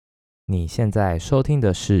你现在收听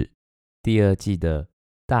的是第二季的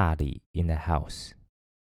大理 in the house。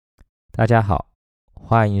大家好，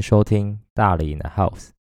欢迎收听大理 in the house，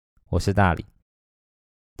 我是大理。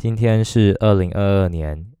今天是2022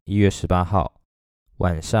年1月18号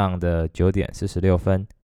晚上的9点46分，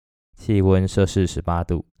气温摄氏18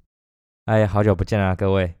度。好久不见啦，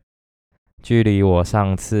各位。距离我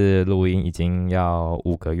上次录音已经要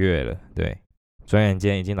5个月了，对，转眼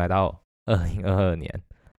间已经来到2022年。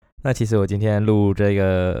那其实我今天录这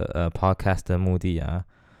个podcast 的目的啊，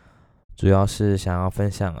主要是想要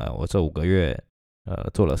分享我这5个月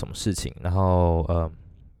做了什么事情，然后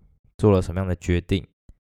做了什么样的决定。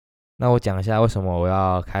那我讲一下为什么我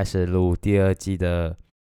要开始录第二季的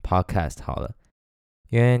podcast 好了。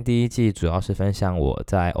因为第一季主要是分享我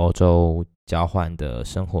在欧洲交换的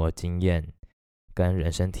生活经验跟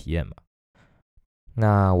人生体验嘛。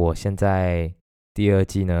那我现在第二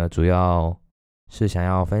季呢，主要是想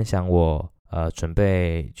要分享我准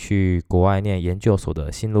备去国外念研究所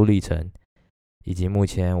的心路历程，以及目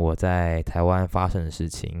前我在台湾发生的事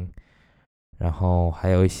情，然后还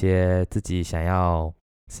有一些自己想要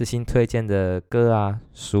私心推荐的歌啊、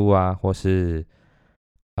书啊，或是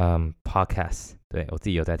podcast， 对，我自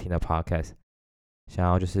己有在听的 podcast， 想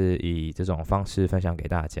要就是以这种方式分享给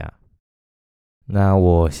大家。那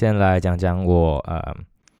我先来讲讲我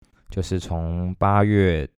就是从8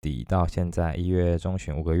月底到现在1月中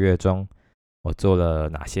旬5个月中，我做了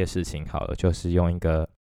哪些事情好了，就是用一个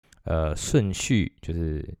顺序，就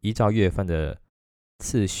是依照月份的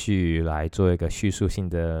次序来做一个叙述性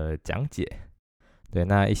的讲解。对，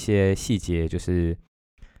那一些细节就是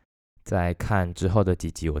在看之后的几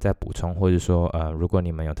集我再补充，或者说如果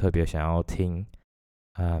你们有特别想要听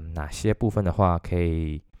哪些部分的话，可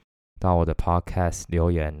以到我的 podcast 留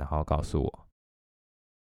言，然后告诉我。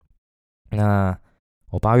那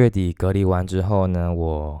我8月底隔离完之后呢，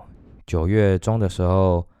我9月中的时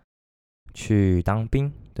候去当兵。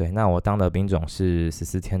对，那我当的兵种是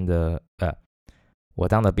14天的我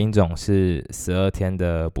当的兵种是12天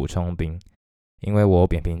的补充兵。因为我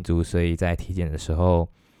扁平足，所以在体检的时候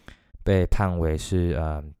被判为是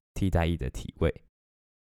替代役的体位。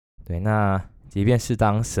对，那即便是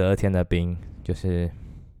当12天的兵，就是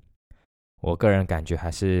我个人感觉还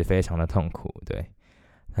是非常的痛苦。对，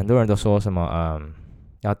很多人都说什么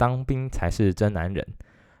要当兵才是真男人，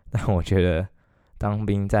但我觉得当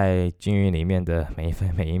兵在军营里面的每一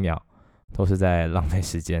分每一秒都是在浪费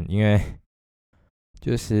时间，因为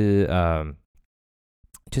就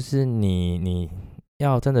是你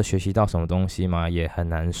要真的学习到什么东西嘛，也很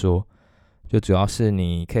难说。就主要是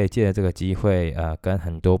你可以借着这个机会，跟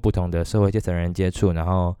很多不同的社会阶层人接触，然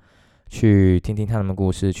后去听听他们的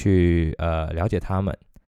故事，去了解他们。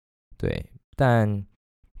对，但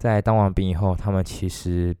在当完兵以后，他们其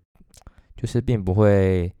实就是并不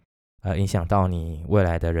会影响到你未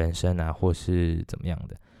来的人生啊，或是怎么样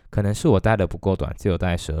的。可能是我待的不够短，只有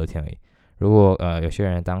待12天而已。如果有些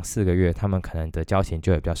人当4个月，他们可能的交情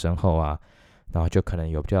就会比较深厚啊，然后就可能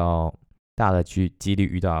有比较大的几率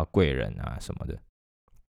遇到贵人啊什么的。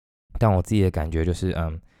但我自己的感觉就是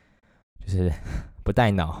就是不带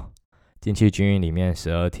脑进去军营里面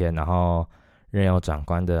12天，然后任由长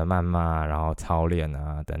官的谩骂，然后操练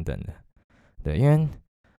啊等等的。对，因为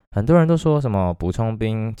很多人都说什么补充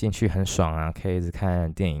兵进去很爽啊，可以一直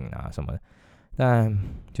看电影啊什么的，但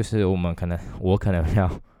就是我可能比较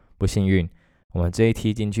不幸运，我们这一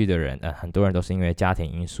梯进去的人，很多人都是因为家庭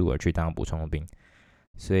因素而去当补充兵，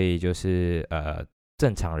所以就是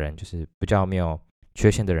正常人就是比较没有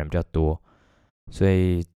缺陷的人比较多，所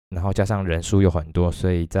以然后加上人数又很多，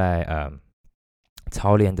所以在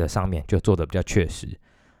操练的上面就做得比较确实，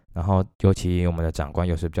然后尤其我们的长官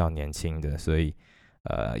又是比较年轻的，所以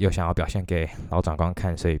又想要表现给老长官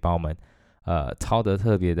看，所以把我们操得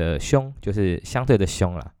特别的凶，就是相对的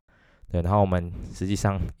凶啦。对，然后我们实际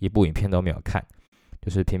上一部影片都没有看，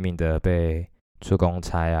就是拼命的被出公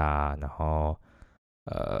差啊，然后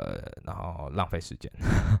浪费时间。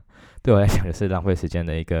对我来讲就是浪费时间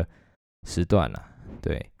的一个时段啦。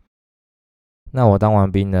对，那我当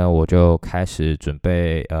完兵呢，我就开始准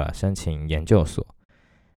备申请研究所。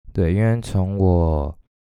对，因为从我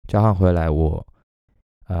交换回来，我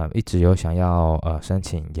一直有想要申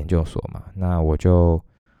请研究所嘛，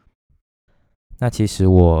那其实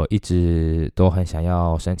我一直都很想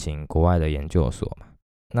要申请国外的研究所嘛。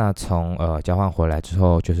那从交换回来之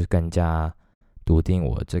后，就是更加笃定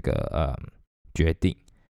我这个决定。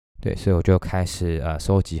对，所以我就开始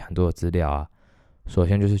收集很多的资料啊。首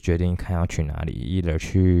先就是决定看要去哪里，either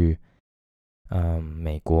去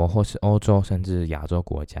美国或是欧洲，甚至亚洲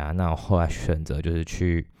国家。那我后来选择就是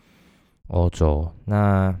去欧洲。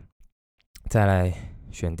那再来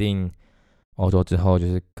选定欧洲之后，就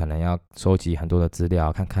是可能要收集很多的资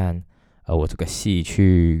料，看看我这个系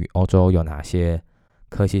去欧洲有哪些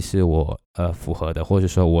科系是我符合的，或者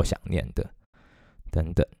说我想念的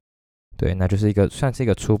等等。对，那就是算是一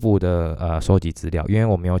个初步的收集资料，因为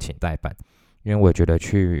我没有请代办，因为我也觉得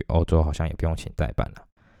去欧洲好像也不用请代办了。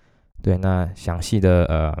对，那详细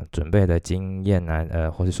的准备的经验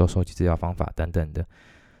啊，或是说收集资料方法等等的，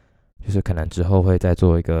就是可能之后会再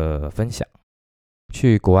做一个分享。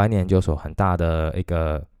去国外念研究所很大的一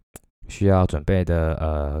个需要准备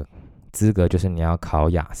的资格就是你要考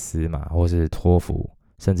雅思嘛，或是托福，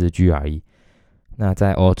甚至 GRE。那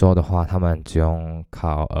在欧洲的话，他们只用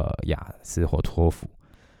考雅思或托福。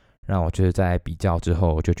那我就是在比较之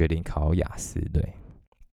后，我就决定考雅思。对，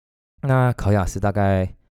那考雅思大概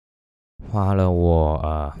花了我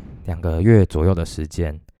2个月左右的时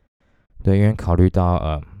间。对，因为考虑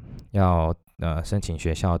到要申请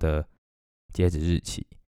学校的截止日期。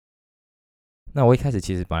那我一开始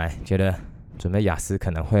其实本来觉得准备雅思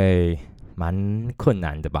可能会蛮困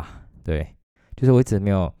难的吧。对，就是我一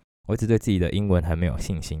直对自己的英文很没有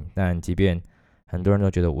信心，但即便很多人都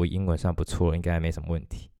觉得我英文算不错，应该没什么问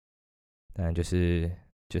题，但就是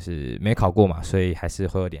没考过嘛，所以还是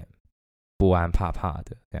会有点不安怕怕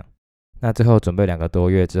的这样。那最后准备2个多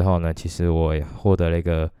月之后呢，其实我也获得了一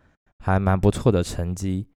个还蛮不错的成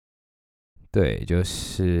绩。对，就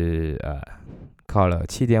是考了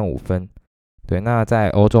7.5分。对，那在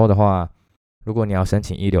欧洲的话，如果你要申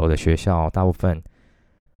请一流的学校，大部分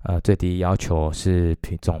最低要求是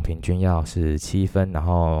总平均要是7分，然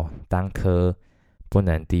后单科不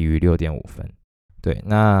能低于6.5分。对，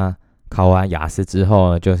那考完雅思之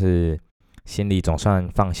后呢，就是心里总算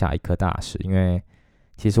放下一颗大石，因为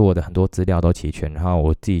其实我的很多资料都齐全，然后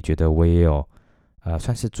我自己觉得我也有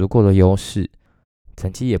算是足够的优势，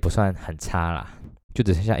成绩也不算很差啦，就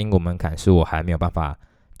只剩下英文门槛是我还没有办法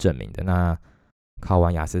证明的。那考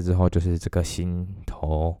完雅思之后，就是这个心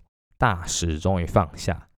头大石终于放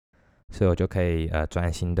下，所以我就可以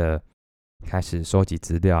专心的开始收集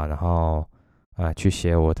资料，然后去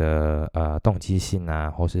写我的动机信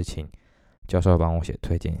啊，或是请教授帮我写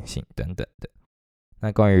推荐信等等的。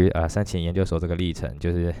那关于申请研究所这个历程，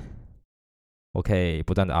就是我可以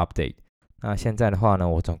不断的 update。那现在的话呢，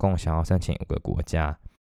我总共想要申请5个国家，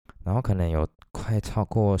然后可能有快超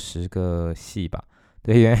过10个系吧。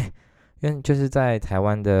对，因为就是在台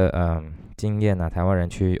湾的经验啊，台湾人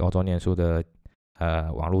去欧洲念书的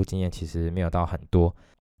网络经验其实没有到很多，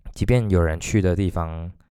即便有人去的地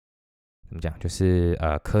方，怎么讲，就是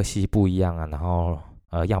科系不一样啊，然后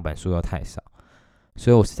样本数又太少，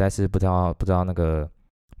所以我实在是不知道那个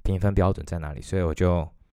评分标准在哪里，所以我就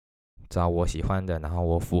找我喜欢的，然后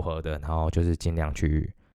我符合的，然后就是尽量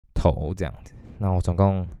去投这样子。那我总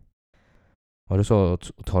共我就说我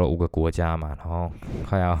投了5个国家嘛，然后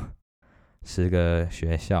快要10个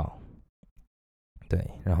学校。对，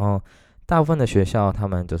然后大部分的学校他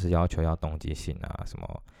们都是要求要动机信啊，什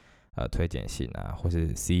么推荐信啊，或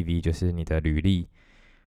是 CV 就是你的履历，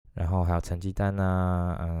然后还有成绩单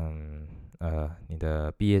啊，你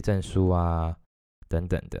的毕业证书啊等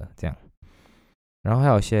等的这样。然后还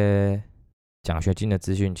有一些奖学金的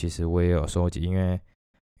资讯，其实我也有收集，因为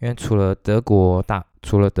除了德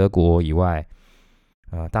国以外，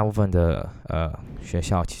大部分的学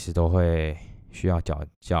校其实都会需要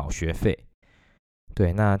缴学费。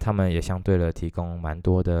对，那他们也相对的提供蛮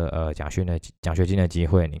多的奖学金的机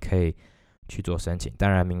会，你可以去做申请。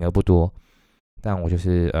当然名额不多，但我就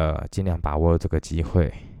是尽量把握这个机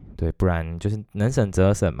会。对，不然就是能省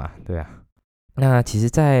则省嘛。对啊。那其实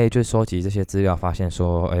在就收集这些资料，发现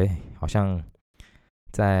说，好像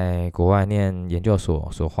在国外念研究所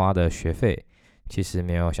所花的学费，其实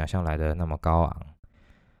没有想象来的那么高昂。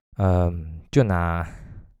就拿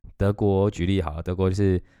德国举例好了，德国就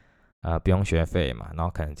是不用学费嘛，然后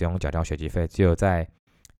可能只用缴学籍费，只有在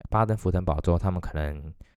巴登符腾堡州，他们可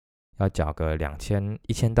能要缴个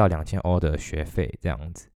1000到2000欧的学费这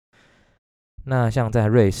样子。那像在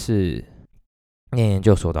瑞士念研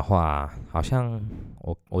究所的话，好像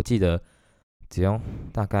我记得只用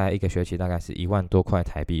大概1个学期大概是1万多块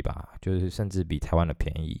台币吧，就是甚至比台湾的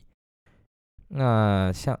便宜。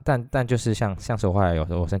那但就是像是我后来有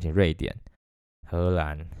时候申请瑞典、荷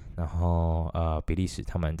兰，然后比利时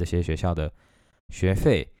他们这些学校的学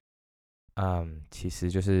费，其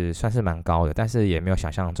实就是算是蛮高的，但是也没有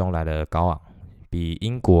想象中来的高昂，比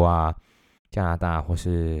英国啊、加拿大或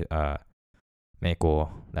是美国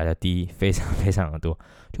来的低，非常非常的多。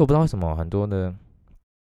就我不知道为什么很多的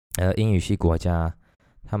英语系国家，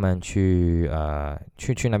他们去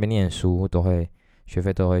那边念书学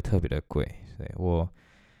费都会特别的贵，所以我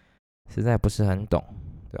实在不是很懂，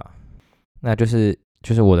对吧？那就是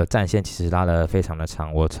就是我的战线其实拉得非常的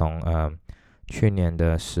长，我从去年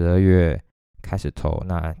的12月开始投，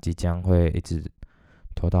那即将会一直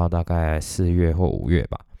投到大概4月或5月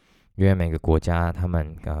吧，因为每个国家他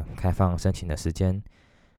们开放申请的时间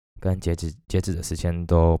跟截止的时间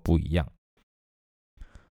都不一样，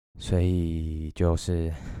所以就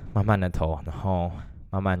是慢慢的投，然后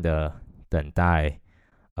慢慢的等待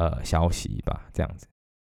消息吧，这样子。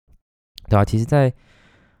对啊，其实在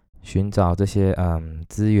寻找这些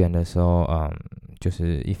资源的时候，就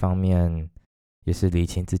是一方面也是理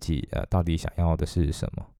清自己到底想要的是什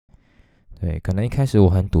么。对，可能一开始我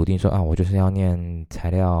很笃定说我就是要念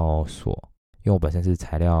材料所，因为我本身是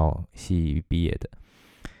材料系毕业的。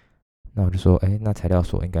那我就说，那材料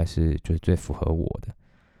所应该是就是最符合我的。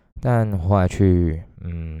但后来去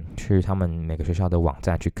他们每个学校的网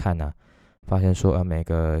站去看呢，发现说每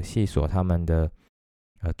个系所他们的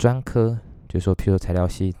专科，就是说譬如材料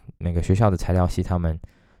系，每个学校的材料系他们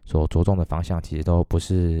所着重的方向其实都不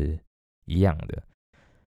是一样的。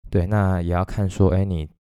对，那也要看说你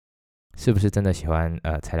是不是真的喜欢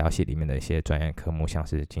材料系里面的一些专业科目，像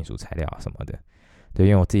是金属材料什么的。对，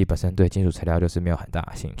因为我自己本身对金属材料就是没有很大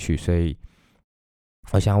的兴趣，所以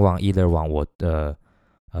我想往我的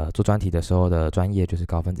做专题的时候的专业，就是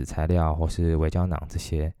高分子材料或是微胶囊这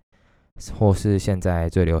些，或是现在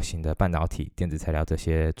最流行的半导体电子材料这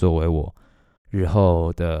些，作为我日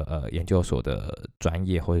后的研究所的专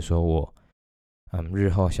业，或者说我日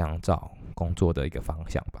后想找工作的一个方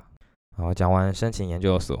向吧。好，讲完申请研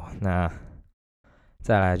究所，那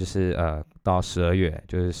再来就是到12月，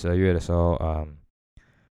就是12月的时候，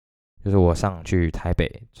就是我上去台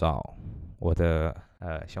北找我的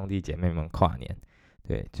兄弟姐妹们跨年。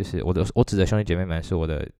对，就是我指的兄弟姐妹们是我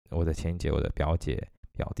的前姐、我的表姐、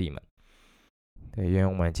表弟们。对，因为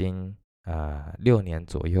我们已经6年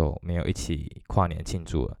左右没有一起跨年庆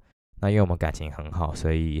祝了。那因为我们感情很好，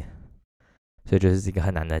所以就是一个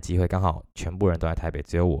很难的机会，刚好全部人都在台北，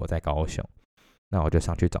只有我在高雄。那我就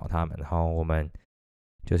上去找他们，然后我们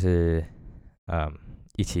就是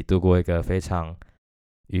一起度过一个非常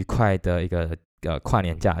愉快的一个跨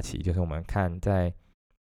年假期。就是我们看在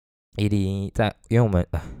101，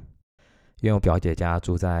因为我表姐家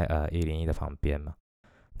住在101的旁边嘛，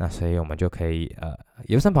那所以我们就可以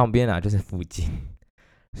也不算旁边啦，就是附近。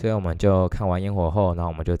所以我们就看完烟火后，然后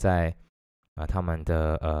我们就在他们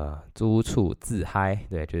的租屋处自嗨，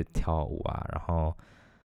对，就是跳舞啊，然后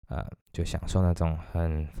就享受那种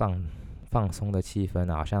很放松的气氛，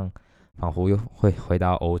好像仿佛又会回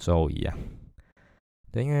到欧洲一样。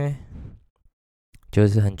对，因为就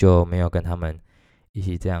是很久没有跟他们一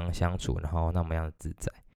起这样相处，然后那么样的自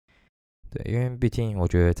在。对，因为毕竟我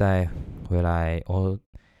觉得在回来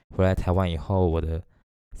台湾以后，我的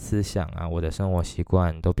思想啊，我的生活习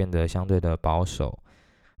惯都变得相对的保守，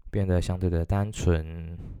变得相对的单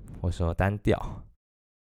纯，或者说单调。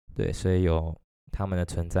对，所以有他们的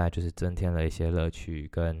存在，就是增添了一些乐趣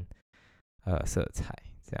跟色彩，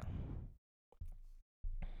这样。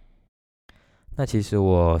那其实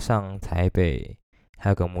我上台北还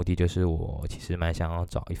有个目的，就是我其实蛮想要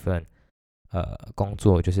找一份工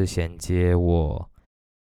作，就是衔接我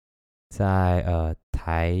在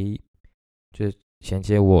就是衔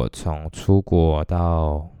接我从出国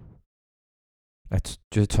到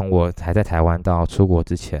就是从我还在台湾到出国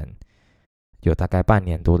之前，有大概半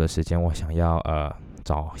年多的时间，我想要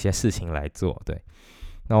找一些事情来做。对，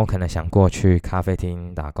那我可能想过去咖啡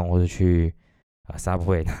厅打工，或者去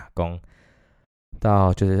Subway 打工，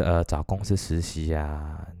到就是找公司实习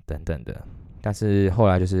啊等等的。但是后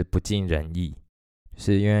来就是不尽人意，就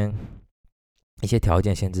是因为一些条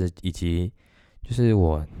件限制，以及就是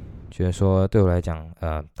我觉得说对我来讲，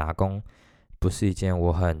打工不是一件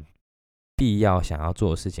我很必要想要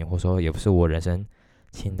做的事情，或者说也不是我人生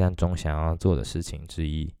清单中想要做的事情之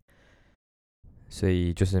一，所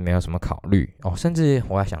以就是没有什么考虑哦。甚至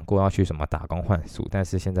我还想过要去什么打工换宿，但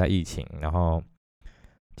是现在疫情，然后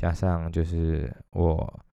加上就是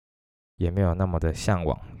我也没有那么的向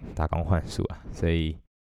往打工换宿啊，所以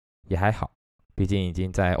也还好，毕竟已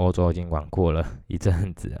经在欧洲已经玩过了一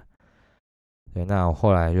阵子了。对，那我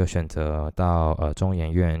后来就选择到中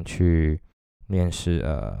研院去面试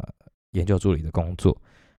研究助理的工作。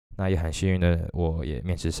那也很幸运的，我也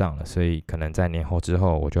面试上了，所以可能在年后之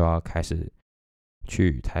后，我就要开始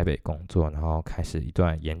去台北工作，然后开始一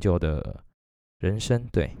段研究的人生。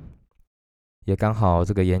对，也刚好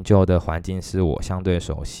这个研究的环境是我相对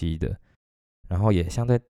熟悉的，然后也相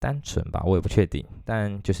对单纯吧，我也不确定，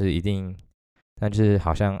但就是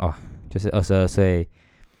好像就是22岁，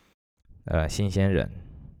新鲜人，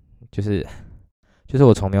就是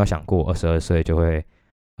我从没有想过22岁就会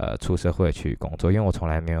出社会去工作，因为我从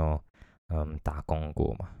来没有打工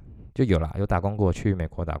过嘛，就有啦，有打工过，去美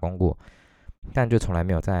国打工过，但就从来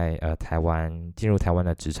没有在台湾进入台湾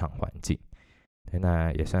的职场环境。对，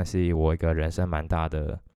那也算是我一个人生蛮大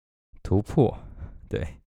的突破。对，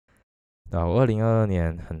我2022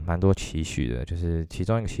年蛮多期许的，就是其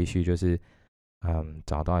中一个期许就是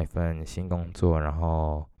找到一份新工作，然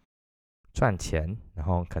后赚钱，然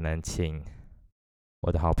后可能请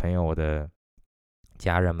我的好朋友、我的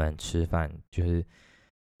家人们吃饭，就是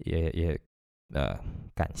也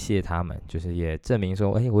感谢他们，就是也证明说，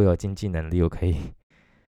我有经济能力，我可以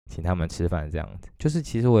请他们吃饭这样子。就是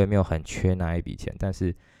其实我也没有很缺那一笔钱，但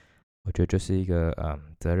是我觉得就是一个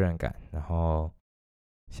责任感，然后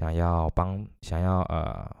想要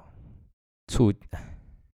促，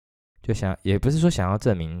也不是说想要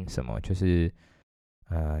证明什么，就是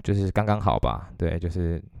刚刚好吧，对，就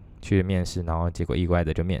是去面试，然后结果意外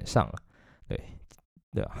的就面上了，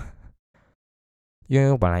对啊，因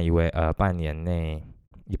为我本来以为半年内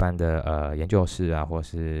一般的研究室啊或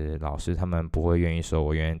是老师他们不会愿意说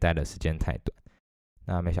我愿意待的时间太短，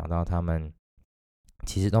那没想到他们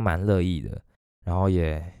其实都蛮乐意的，然后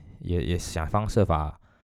也想方设法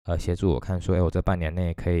协助我看说，我这半年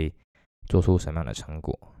内可以做出什么样的成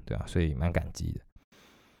果，对啊，所以蛮感激的。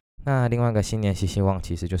那另外一个新年新希望，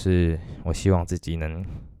其实就是我希望自己能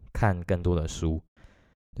看更多的书，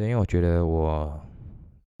对，因为我觉得我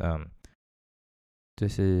就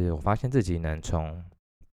是我发现自己能从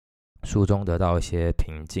书中得到一些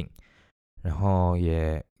平静，然后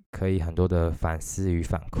也可以很多的反思与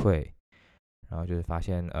反馈，然后就是发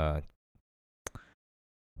现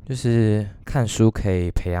就是看书可以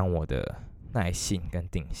培养我的耐性跟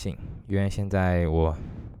定性，因为现在我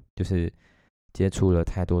就是接触了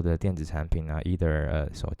太多的电子产品啊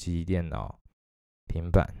，either 手机、电脑、平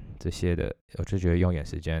板这些的，我就觉得用眼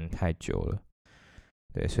时间太久了，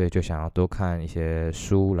对，所以就想要多看一些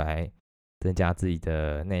书来增加自己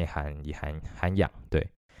的内涵与涵养，对，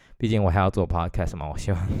毕竟我还要做 podcast 嘛，我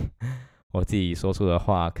希望我自己说出的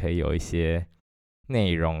话可以有一些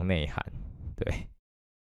内容内涵，对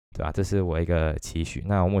吧？这是我一个期许。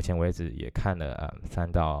那我目前为止也看了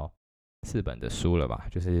3到4本的书了吧，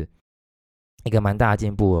就是一个蛮大的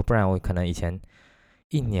进步，不然我可能以前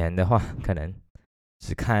1年的话，可能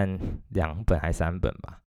只看2本还3本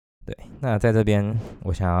吧。对，那在这边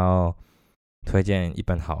我想要推荐一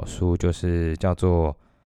本好书，就是叫做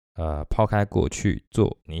抛开过去，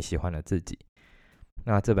做你喜欢的自己。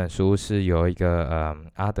那这本书是由一个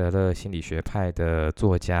阿德勒心理学派的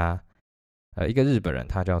作家，一个日本人，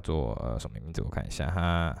他叫做什么名字？我看一下，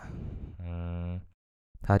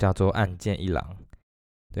他叫做岸见一郎。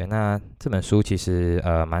对，那这本书其实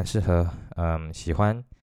蛮适合喜欢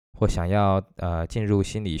或想要进入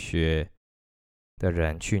心理学的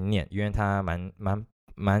人去念，因为它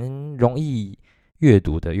蛮容易阅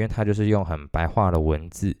读的，因为它就是用很白话的文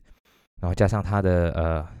字，然后加上它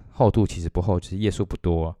的厚度其实不厚，就是页数不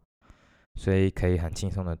多，所以可以很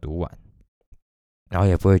轻松的读完，然后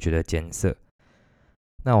也不会觉得艰涩。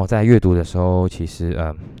那我在阅读的时候，其实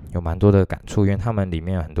有蛮多的感触，因为他们里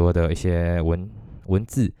面有很多的一些文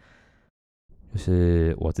字，就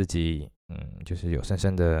是我自己就是有深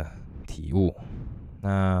深的体悟。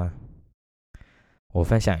那我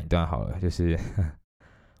分享一段好了，就是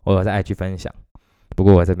我有在 IG 分享，不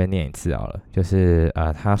过我这边念一次好了，就是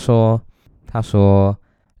他说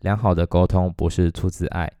良好的沟通不是出自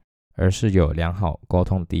爱，而是有良好沟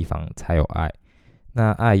通的地方才有爱。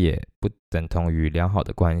那爱也不等同于良好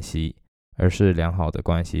的关系，而是良好的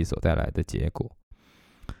关系所带来的结果。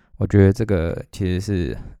我觉得这个其实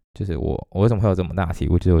是，就是我为什么会有这么大的体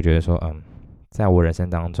悟，就是我觉得说，在我人生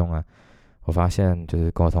当中啊，我发现就是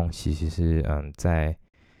沟通其实是在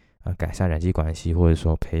改善人际关系，或者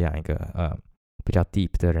说培养一个比较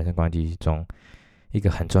deep 的人生关系中一个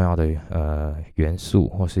很重要的元素，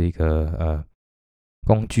或是一个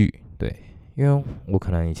工具。对，因为我可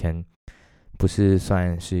能以前不是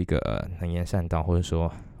算是一个能言善道，或者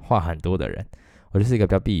说话很多的人，我就是一个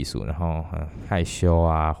比较避俗，然后害羞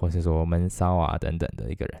啊，或是说闷骚啊等等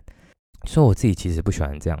的一个人。所以我自己其实不喜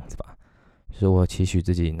欢这样子吧，就是我期许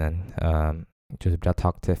自己能就是比较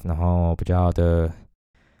talkative， 然后比较的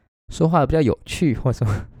说话的比较有趣，或者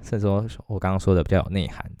说甚至说我刚刚说的比较有内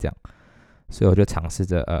涵这样。所以我就尝试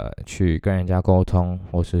着去跟人家沟通，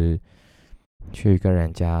或是去跟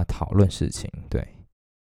人家讨论事情，对。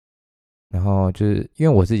然后就是因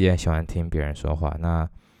为我自己也喜欢听别人说话，那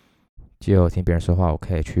藉由听别人说话，我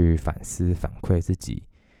可以去反思反馈自己，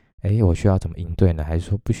我需要怎么应对呢？还是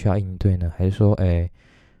说不需要应对呢？还是说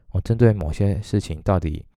我针对某些事情到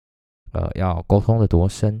底要沟通的多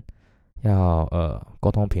深，要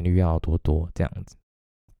沟通频率要多这样子。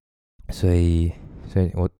所以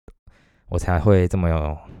我才会这么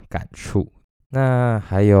有感触。那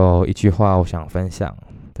还有一句话我想分享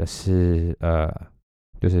的是，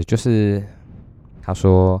就是他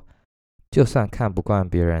说，就算看不惯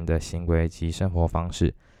别人的行为及生活方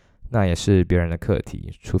式，那也是别人的课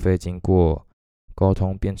题，除非经过沟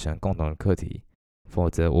通变成共同的课题，否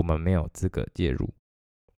则我们没有资格介入。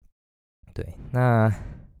对，那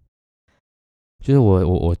就是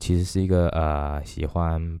我其实是一个喜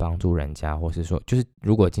欢帮助人家，或是说，就是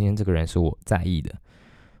如果今天这个人是我在意的，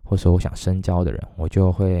或者说我想深交的人，我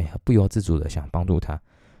就会不由自主的想帮助他。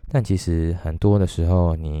但其实很多的时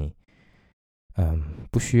候你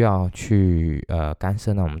不需要去干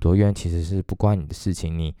涉那么多，因为其实是不关你的事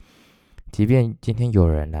情。你即便今天有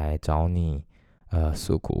人来找你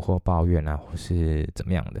诉苦或抱怨啊，或是怎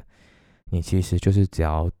么样的，你其实就是只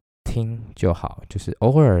要听就好，就是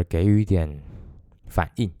偶尔给予一点反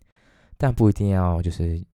应，但不一定要就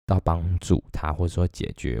是到帮助他或者说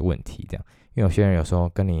解决问题这样。因为有些人有时候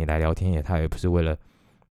跟你来聊天他也不是为了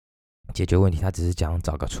解决问题，他只是想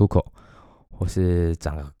找个出口，或是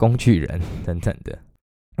找个工具人等等的。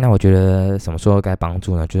那我觉得什么时候该帮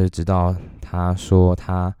助呢？就是直到他说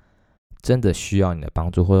他真的需要你的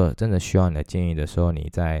帮助，或者真的需要你的建议的时候，你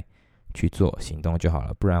再去做行动就好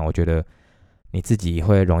了。不然我觉得你自己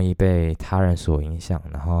会容易被他人所影响，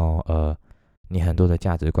然后你很多的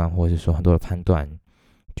价值观或者是说很多的判断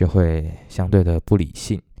就会相对的不理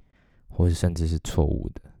性，或是甚至是错误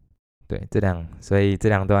的。对，所以这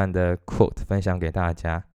两段的 quote 分享给大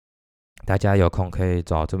家，大家有空可以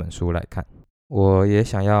找这本书来看。我也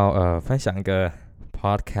想要分享一个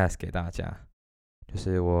podcast 给大家，就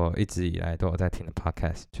是我一直以来都有在听的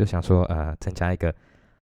podcast， 就想说增加一个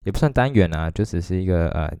也不算单元啊，就只是一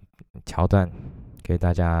个桥段给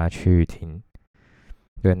大家去听。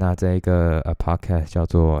对，那这一个podcast 叫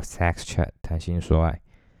做 Sex Chat 谈心说爱，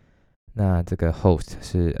那这个 host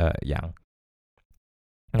是杨。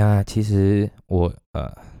那其实我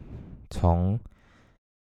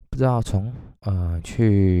不知道从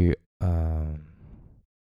去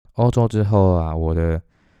欧洲之后啊，我的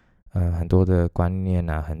很多的观念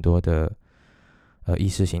啊，很多的意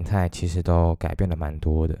识形态其实都改变了蛮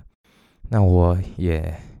多的。那我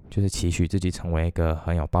也就是期许自己成为一个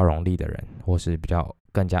很有包容力的人，或是比较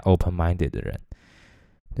更加 open minded 的人。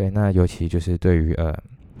对，那尤其就是对于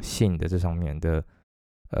性的这上面的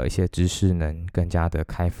一些知识能更加的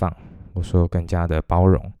开放，或说更加的包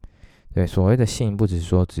容。对，所谓的性不只是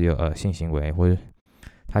说只有性行为，或者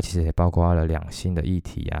它其实也包括了两性的议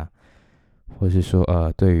题啊，或是说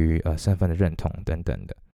对于身份的认同等等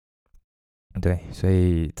的。对，所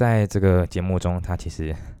以在这个节目中，它其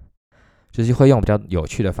实就是会用比较有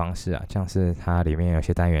趣的方式啊，像是它里面有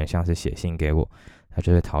些单元像是写信给我，它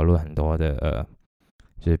就会讨论很多的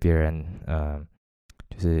就是别人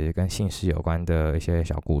就是跟性事有关的一些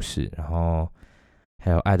小故事，然后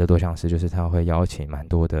还有爱的多项式，就是他会邀请蛮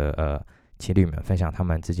多的情侣们分享他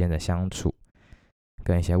们之间的相处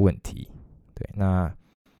跟一些问题。对，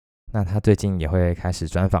那他最近也会开始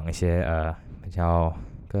专访一些比较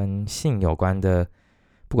跟性有关的，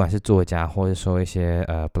不管是作家，或者说一些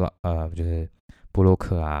就是部落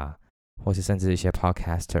客啊，或是甚至一些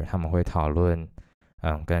podcaster， 他们会讨论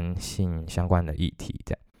跟性相关的议题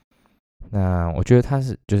这样。那我觉得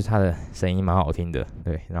就是他的声音蛮好听的，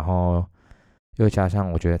对，然后又加上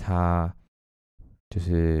我觉得他就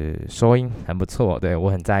是收音很不错，对，我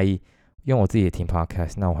很在意，因为我自己也听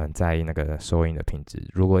podcast， 那我很在意那个收音的品质。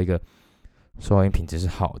如果一个收音品质是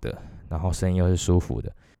好的，然后声音又是舒服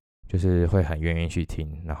的，就是会很愿意去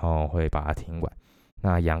听，然后会把它听完。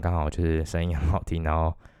那杨刚好就是声音很好听，然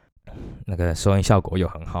后那个收音效果又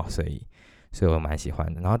很好，所以我蛮喜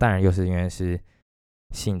欢的。然后当然又是因为是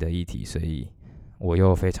性的议题，所以我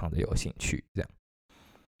又非常的有兴趣，这样。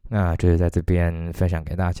那就是在这边分享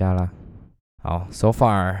给大家啦。好 ，so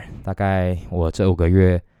far 大概我这5个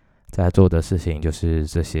月在做的事情就是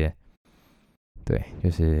这些。对，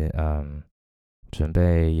就是准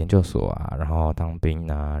备研究所啊，然后当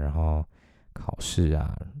兵啊，然后考试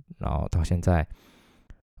啊，然后到现在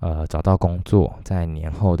找到工作，在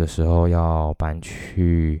年后的时候要搬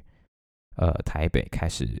去台北开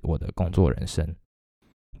始我的工作人生。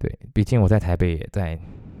对，毕竟我在台北也在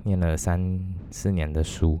念了3-4年的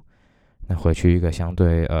书，那回去一个相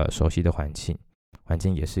对熟悉的环境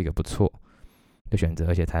也是一个不错的选择，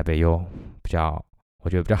而且台北又我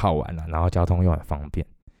觉得比较好玩啦，然后交通又很方便，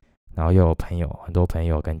然后又有很多朋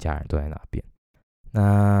友跟家人都在那边。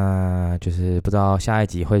那就是不知道下一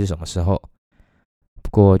集会是什么时候，不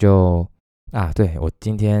过对，我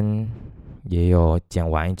今天也有剪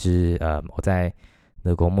完一支我在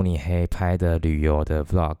德国慕尼黑拍的旅游的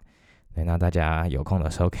vlog， 对，那大家有空的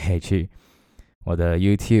时候可以去我的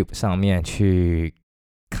YouTube 上面去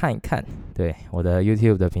看一看。对，我的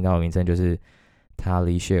YouTube 的频道名称就是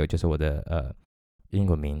Tali 就是我的英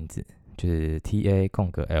文名字，就是 TA:li:HSIEH。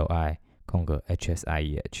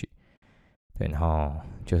对，然后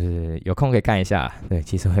就是有空可以看一下。对，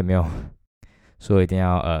其实我也没有说一定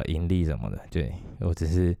要盈利什么的，对，我只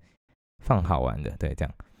是放好玩的，对，这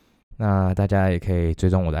样。那大家也可以追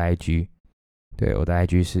踪我的 IG， 对，我的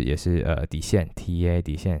IG 也是底线 TA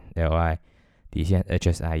底线 LI 底线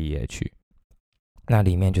HSIEH。那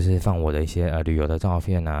里面就是放我的一些旅游的照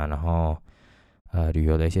片啊，然后旅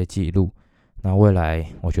游的一些记录。那未来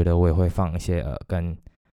我觉得我也会放一些跟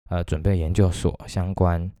准备研究所相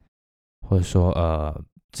关，或者说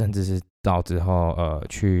甚至是到之后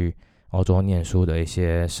去欧洲念书的一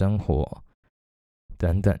些生活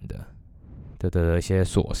等等的一些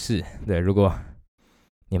琐事。对，如果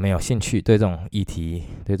你们有兴趣，对这种议题、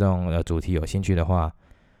对这种主题有兴趣的话，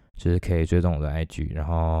就是可以追踪我的 IG，然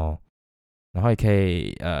后也可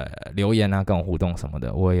以留言啊，跟我互动什么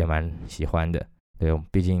的，我也蛮喜欢的。对，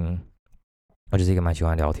毕竟我就是一个蛮喜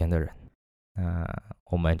欢聊天的人。那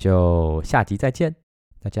我们就下集再见，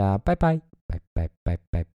大家拜拜，拜拜拜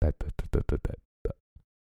拜拜拜拜拜拜。